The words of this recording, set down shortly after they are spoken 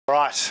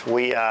Right,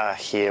 we are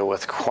here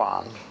with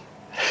Kwan,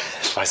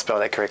 if I spell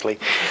that correctly,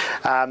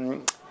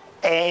 and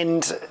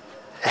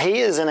he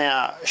is in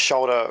our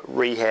shoulder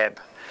rehab,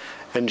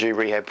 injury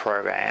rehab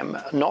program,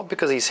 not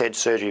because he's had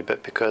surgery,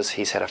 but because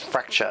he's had a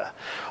fracture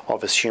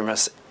of his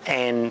humerus.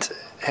 And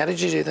how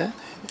did you do that?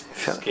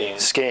 Skiing.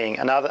 Skiing.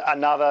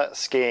 Another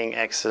skiing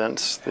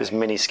accident. There's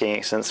many skiing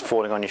accidents,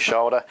 falling on your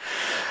shoulder.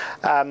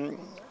 And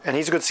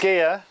he's a good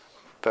skier,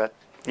 but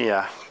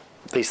yeah,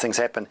 these things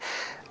happen.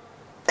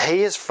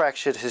 He has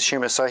fractured his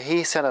humerus, so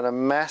he's had a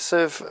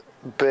massive,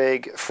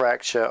 big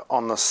fracture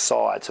on the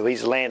side. So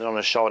he's landed on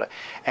his shoulder,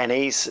 and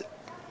he's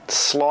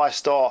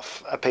sliced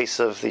off a piece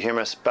of the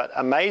humerus. But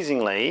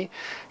amazingly,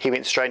 he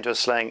went straight into a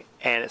sling,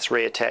 and it's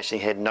reattached,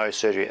 and he had no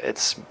surgery.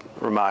 It's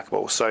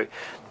remarkable. So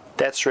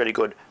that's really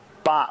good.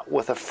 But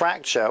with a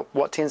fracture,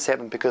 what tends to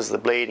happen because of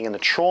the bleeding and the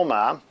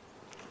trauma,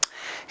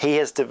 he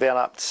has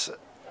developed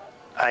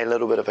a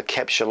little bit of a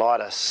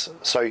capsulitis.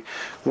 So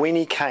when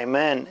he came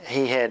in,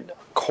 he had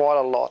quite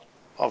a lot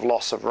of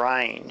loss of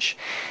range,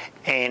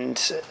 and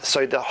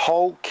so the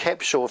whole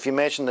capsule, if you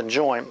imagine the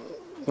joint,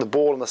 the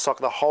ball and the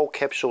socket, the whole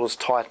capsule is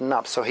tightened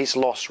up, so he's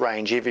lost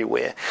range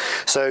everywhere.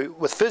 So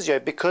with physio,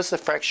 because the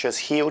fracture is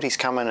healed, he's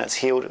come in and it's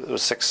healed. It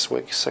was 6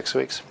 weeks.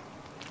 It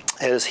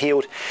is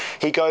healed.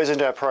 He goes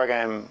into our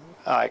program,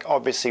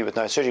 obviously with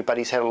no surgery, but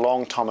he's had a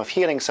long time of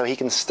healing, so he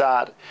can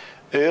start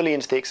early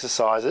into the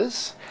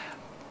exercises,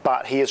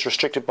 but he is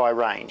restricted by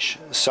range.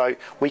 So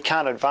we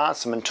can't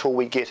advance him until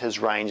we get his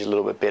range a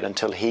little bit better,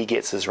 until he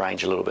gets his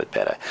range a little bit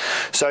better.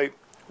 So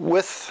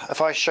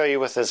if I show you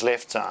with his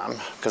left arm,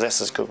 because that's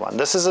his good one,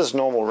 this is his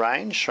normal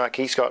range, right?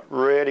 He's got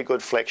really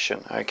good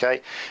flexion,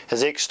 okay?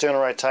 His external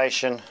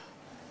rotation,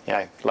 you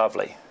know,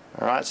 lovely.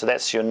 All right, so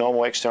that's your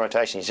normal external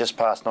rotation. He's just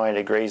past 90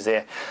 degrees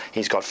there.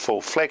 He's got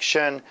full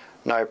flexion,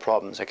 no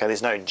problems, okay?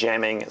 There's no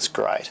jamming, it's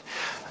great.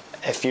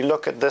 If you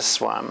look at this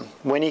one,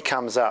 when he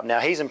comes up, now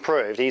he's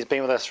improved, he's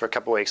been with us for a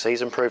couple of weeks, so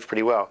he's improved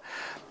pretty well.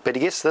 But he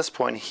gets to this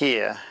point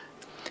here,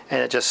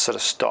 and it just sort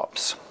of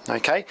stops,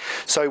 okay?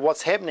 So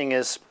what's happening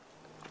is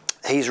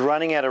he's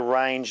running out of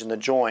range in the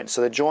joint,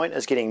 so the joint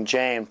is getting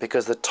jammed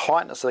because the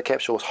tightness of the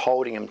capsule is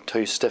holding him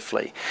too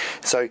stiffly.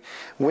 So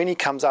when he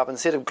comes up,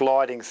 instead of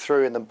gliding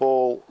through and the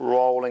ball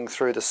rolling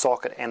through the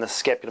socket and the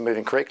scapula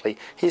moving correctly,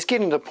 he's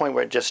getting to the point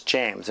where it just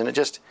jams and it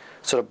just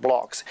sort of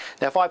blocks.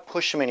 Now if I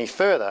push him any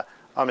further,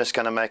 I'm just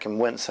going to make him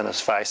wince in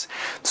his face.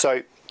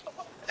 So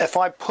if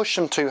I push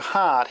him too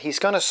hard, he's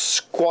going to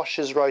squash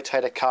his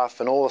rotator cuff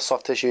and all the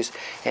soft tissues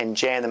and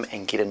jam them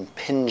and get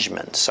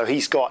impingement. So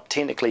he's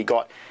technically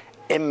got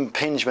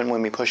impingement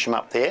when we push him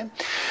up there.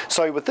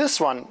 So with this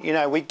one, you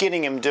know, we're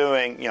getting him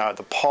doing, you know,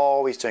 the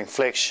pole, he's doing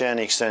flexion,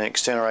 he's doing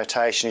external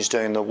rotation, he's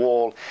doing the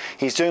wall,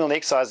 he's doing all the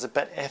exercises.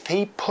 But if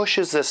he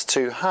pushes this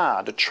too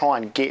hard to try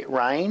and get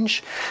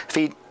range, if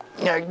he,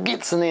 you know,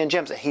 gets in there and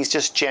jams it, he's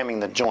just jamming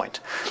the joint.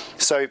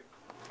 So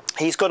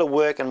he's got to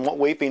work, and what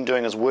we've been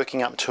doing is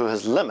working up to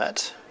his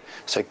limit.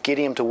 So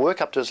getting him to work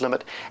up to his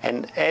limit,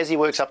 and as he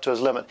works up to his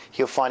limit,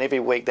 he'll find every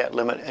week that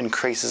limit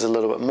increases a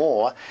little bit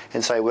more,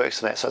 and so he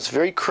works on that. So it's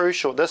very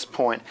crucial at this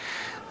point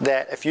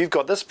that if you've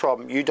got this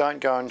problem, you don't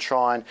go and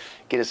try and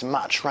get as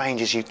much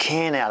range as you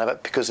can out of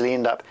it, because it'll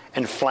end up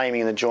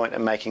inflaming the joint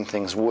and making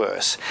things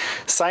worse.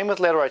 Same with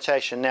lateral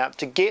rotation. Now,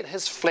 to get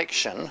his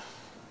flexion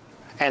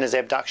and his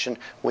abduction,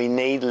 we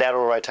need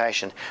lateral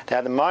rotation. Now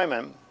at the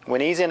moment, when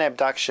he's in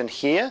abduction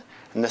here,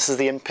 and this is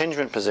the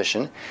impingement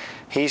position,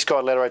 he's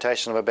got lateral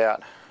rotation of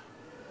about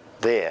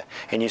there.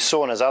 And you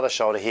saw on his other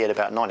shoulder here at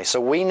about 90.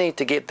 So we need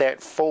to get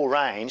that full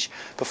range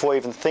before he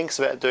even thinks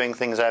about doing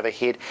things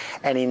overhead,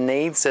 and he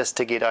needs this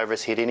to get over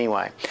his head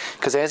anyway.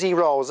 Because as he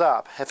rolls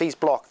up, if he's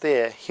blocked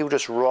there, he'll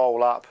just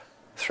roll up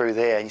through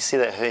there. You see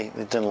that he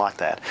didn't like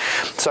that.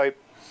 So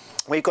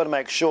we've got to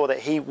make sure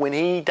that when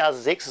he does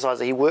his exercise,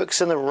 he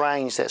works in the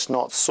range that's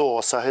not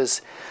sore. So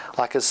his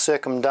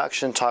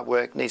circumduction type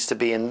work needs to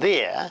be in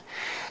there,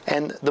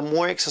 and the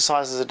more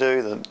exercises I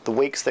do, the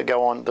weeks that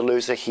go on, the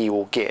looser he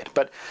will get.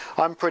 But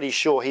I'm pretty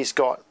sure he's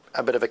got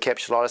a bit of a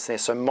capsulitis there,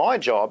 so my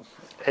job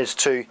is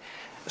to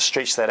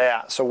stretch that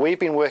out. So we've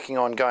been working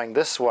on going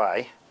this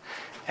way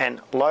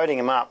and loading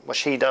him up,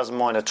 which he doesn't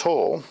mind at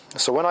all.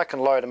 So when I can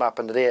load him up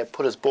into there,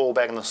 put his ball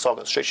back in the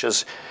socket, stretch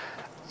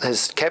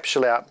his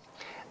capsule out,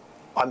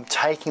 I'm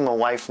taking him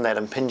away from that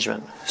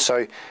impingement,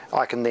 so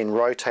I can then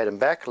rotate him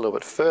back a little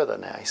bit further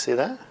now. You see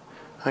that?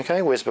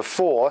 Okay, whereas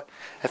before,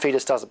 if he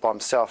just does it by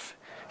himself,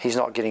 he's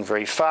not getting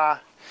very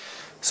far.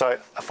 So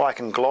if I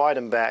can glide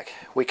him back,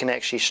 we can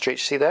actually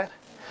stretch. See that?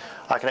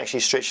 I can actually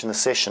stretch in the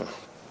session.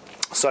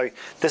 So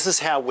this is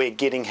how we're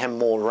getting him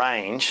more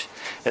range,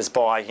 is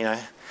by, you know,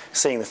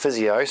 seeing the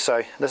physio.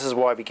 So this is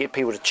why we get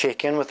people to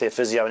check in with their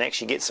physio and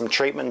actually get some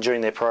treatment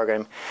during their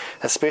program,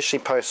 especially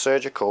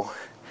post-surgical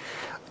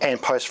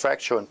and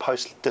post-fracture and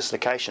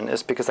post-dislocation,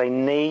 is because they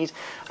need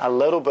a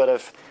little bit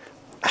of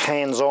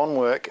hands-on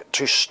work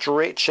to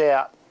stretch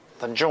out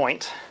the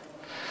joint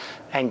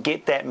and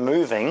get that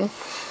moving.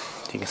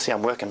 You can see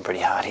I'm working pretty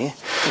hard here.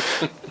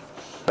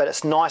 but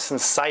it's nice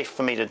and safe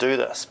for me to do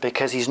this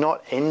because he's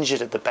not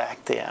injured at the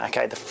back there,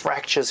 okay? The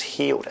fracture's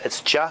healed. It's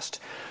just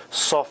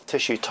soft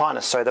tissue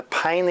tightness. So the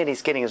pain that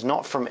he's getting is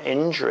not from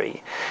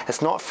injury,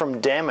 it's not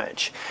from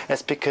damage,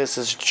 it's because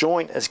his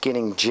joint is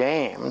getting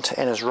jammed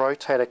and his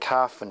rotator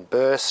cuff and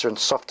bursa and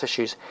soft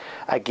tissues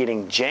are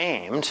getting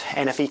jammed,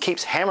 and if he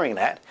keeps hammering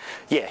that,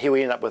 yeah, he'll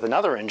end up with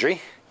another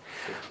injury.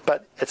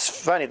 But it's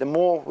funny, the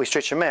more we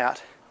stretch him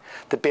out,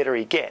 the better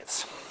he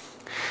gets,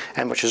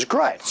 and which is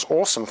great. It's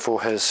awesome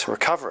for his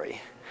recovery.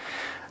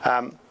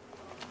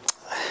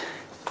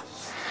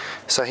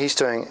 So he's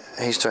doing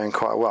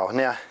quite well.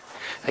 Now,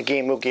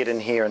 again, we'll get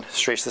in here and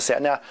stretch this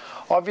out. Now,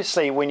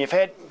 obviously, when you've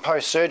had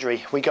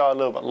post-surgery, we go a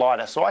little bit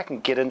lighter, so I can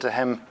get into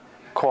him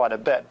quite a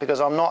bit because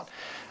I'm not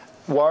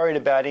worried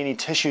about any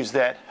tissues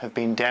that have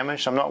been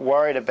damaged. I'm not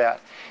worried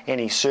about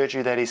any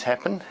surgery that has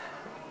happened,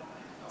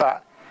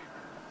 but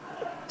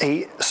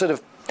he sort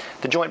of,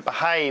 the joint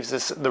behaves,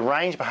 the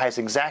range behaves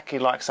exactly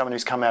like someone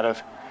who's come out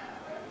of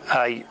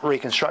a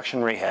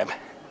reconstruction rehab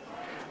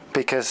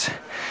because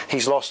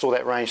he's lost all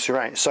that range to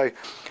range. So,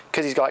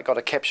 because he's got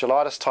a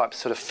capsulitis type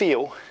sort of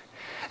feel,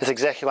 it's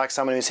exactly like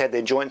someone who's had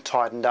their joint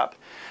tightened up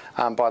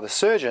by the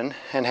surgeon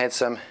and had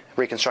some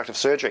reconstructive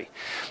surgery.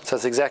 So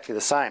it's exactly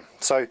the same.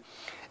 So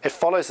it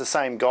follows the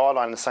same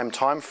guideline, the same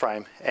time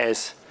frame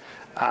as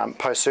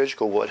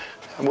post-surgical would,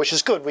 which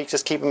is good. We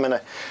just keep him in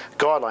a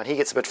guideline. He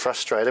gets a bit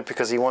frustrated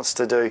because he wants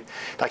to do,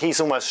 like,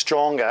 he's almost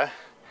stronger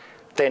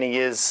than he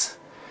is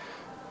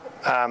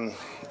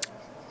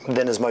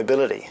than his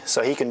mobility.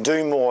 So he can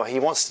do more. He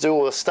wants to do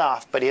all the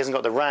stuff, but he hasn't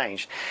got the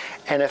range.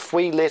 And if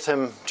we let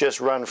him just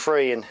run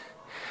free and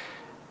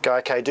go,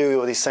 okay,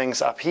 do all these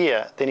things up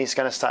here, then he's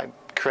going to start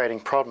creating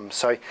problems.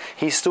 So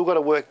he's still got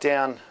to work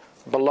down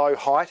below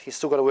height. He's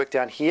still got to work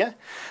down here.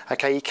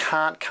 Okay, he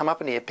can't come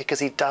up in here because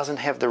he doesn't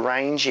have the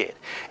range yet.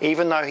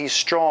 Even though he's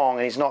strong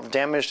and he's not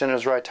damaged in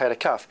his rotator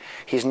cuff,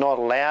 he's not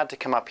allowed to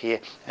come up here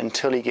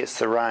until he gets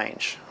the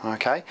range.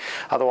 Okay,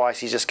 otherwise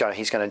he's going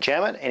to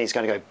jam it and he's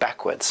going to go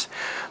backwards.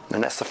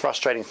 And that's the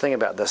frustrating thing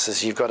about this,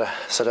 is you've got to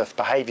sort of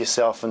behave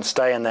yourself and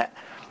stay in that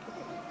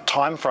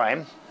time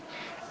frame,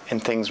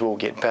 and things will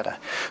get better.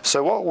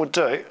 So what we'll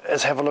do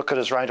is have a look at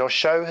his range. I'll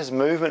show his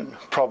movement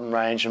problem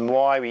range and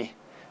why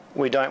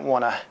we don't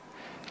want to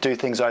do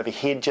things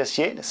overhead just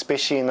yet,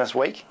 especially in this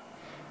week,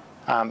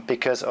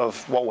 because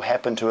of what will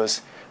happen to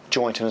his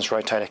joint and his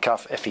rotator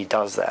cuff if he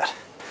does that.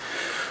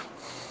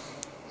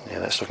 Yeah,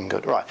 that's looking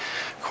good. Right,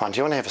 Juan, do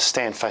you want to have a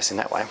stand facing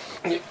that way?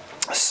 Yeah.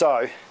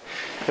 So,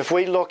 if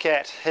we look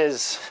at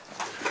his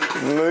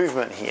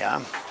movement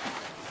here,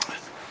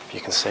 if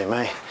you can see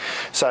me,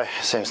 so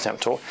stand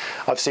tall.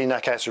 I've seen,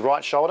 okay, it's the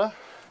right shoulder,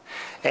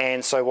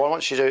 and so what I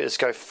want you to do is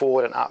go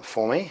forward and up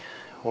for me,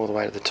 all the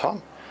way to the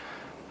top.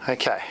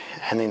 Okay,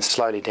 and then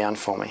slowly down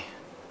for me.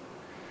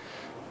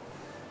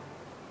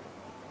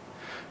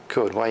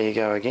 Good, way you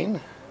go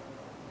again.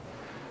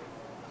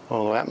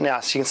 All the way up. Now,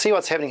 so you can see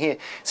what's happening here.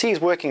 See,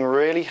 he's working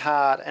really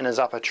hard in his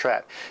upper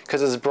trap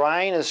because his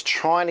brain is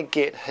trying to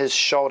get his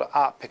shoulder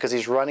up because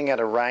he's running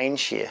out of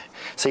range here.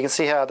 So you can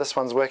see how this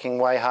one's working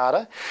way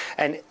harder.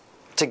 And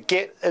to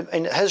get,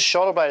 and his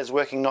shoulder blade is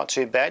working not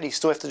too bad. You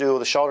still have to do all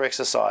the shoulder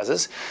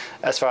exercises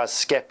as far as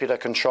scapular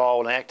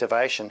control and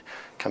activation.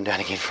 Come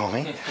down again for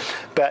me.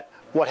 But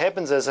what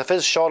happens is if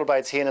his shoulder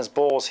blade's here and his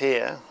ball's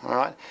here, all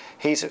right,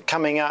 he's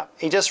coming up,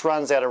 he just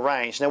runs out of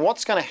range. Now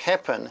what's going to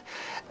happen,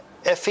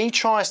 if he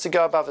tries to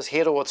go above his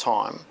head all the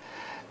time,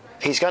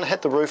 he's going to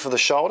hit the roof of the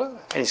shoulder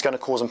and he's going to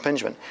cause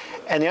impingement.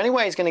 And the only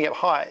way he's going to get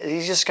high is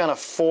he's just going to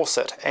force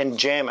it and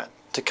jam it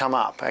to come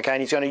up. Okay, and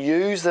he's going to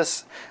use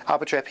this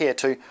upper trap here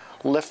to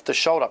lift the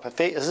shoulder up.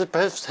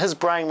 If his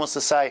brain wants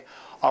to say,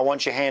 I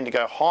want your hand to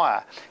go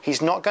higher, he's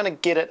not going to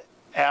get it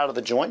out of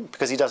the joint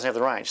because he doesn't have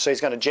the range. So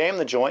he's going to jam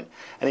the joint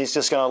and he's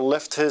just going to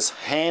lift his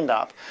hand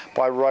up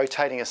by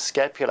rotating his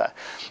scapula.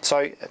 So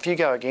if you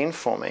go again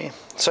for me,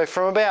 so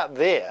from about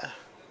there,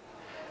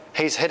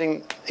 he's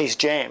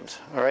jammed,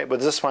 all right,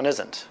 but this one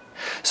isn't.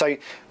 So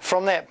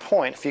from that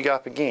point, if you go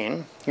up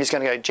again, he's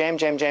going to go jam,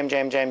 jam, jam,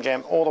 jam, jam,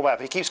 jam, all the way up.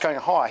 He keeps going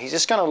high. He's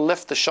just going to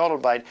lift the shoulder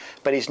blade,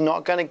 but he's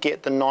not going to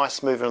get the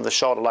nice movement of the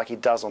shoulder like he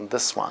does on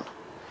this one.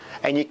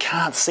 And you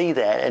can't see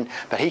that,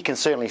 but he can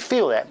certainly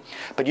feel that.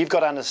 But you've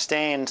got to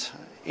understand,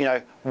 you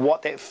know,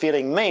 what that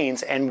feeling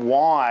means and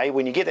why,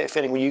 when you get that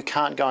feeling, when you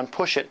can't go and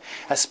push it,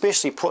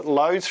 especially put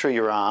load through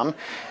your arm,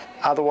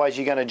 otherwise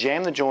you're going to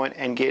jam the joint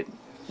and get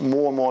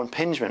more and more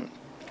impingement.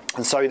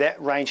 And so that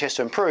range has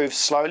to improve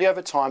slowly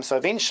over time, so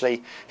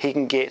eventually he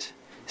can get,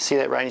 see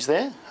that range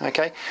there?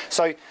 Okay,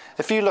 so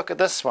if you look at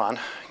this one,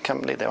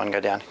 let that one go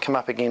down, come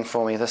up again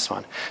for me, this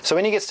one. So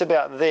when he gets to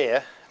about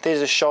there, there's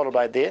his shoulder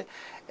blade there,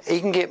 he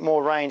can get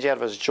more range out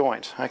of his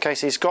joint. Okay,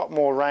 so he's got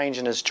more range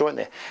in his joint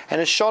there. And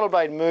his shoulder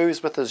blade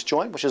moves with his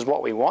joint, which is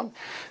what we want.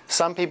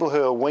 Some people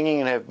who are winging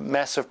and have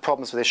massive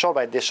problems with their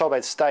shoulder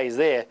blade stays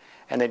there,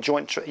 and their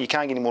joint, you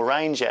can't get any more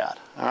range out.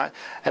 All right,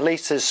 at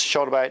least his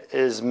shoulder blade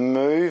is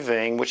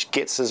moving, which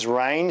gets his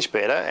range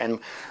better, and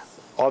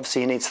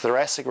obviously he needs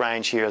thoracic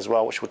range here as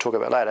well, which we'll talk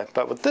about later.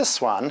 But with this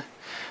one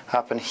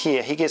up in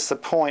here, he gets the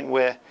point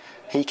where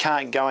he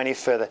can't go any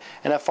further.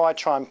 And if I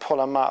try and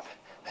pull him up,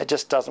 it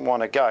just doesn't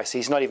want to go. So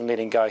he's not even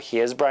letting go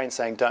here. His brain's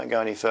saying don't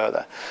go any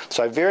further.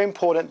 So very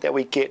important that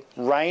we get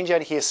range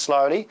out of here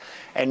slowly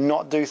and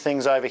not do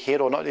things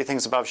overhead or not do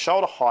things above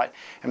shoulder height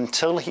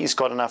until he's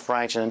got enough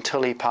range and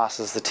until he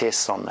passes the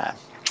tests on that.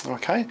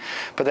 Okay,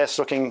 but that's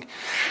looking,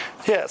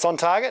 yeah, it's on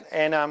target,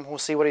 and we'll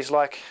see what he's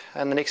like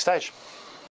in the next stage.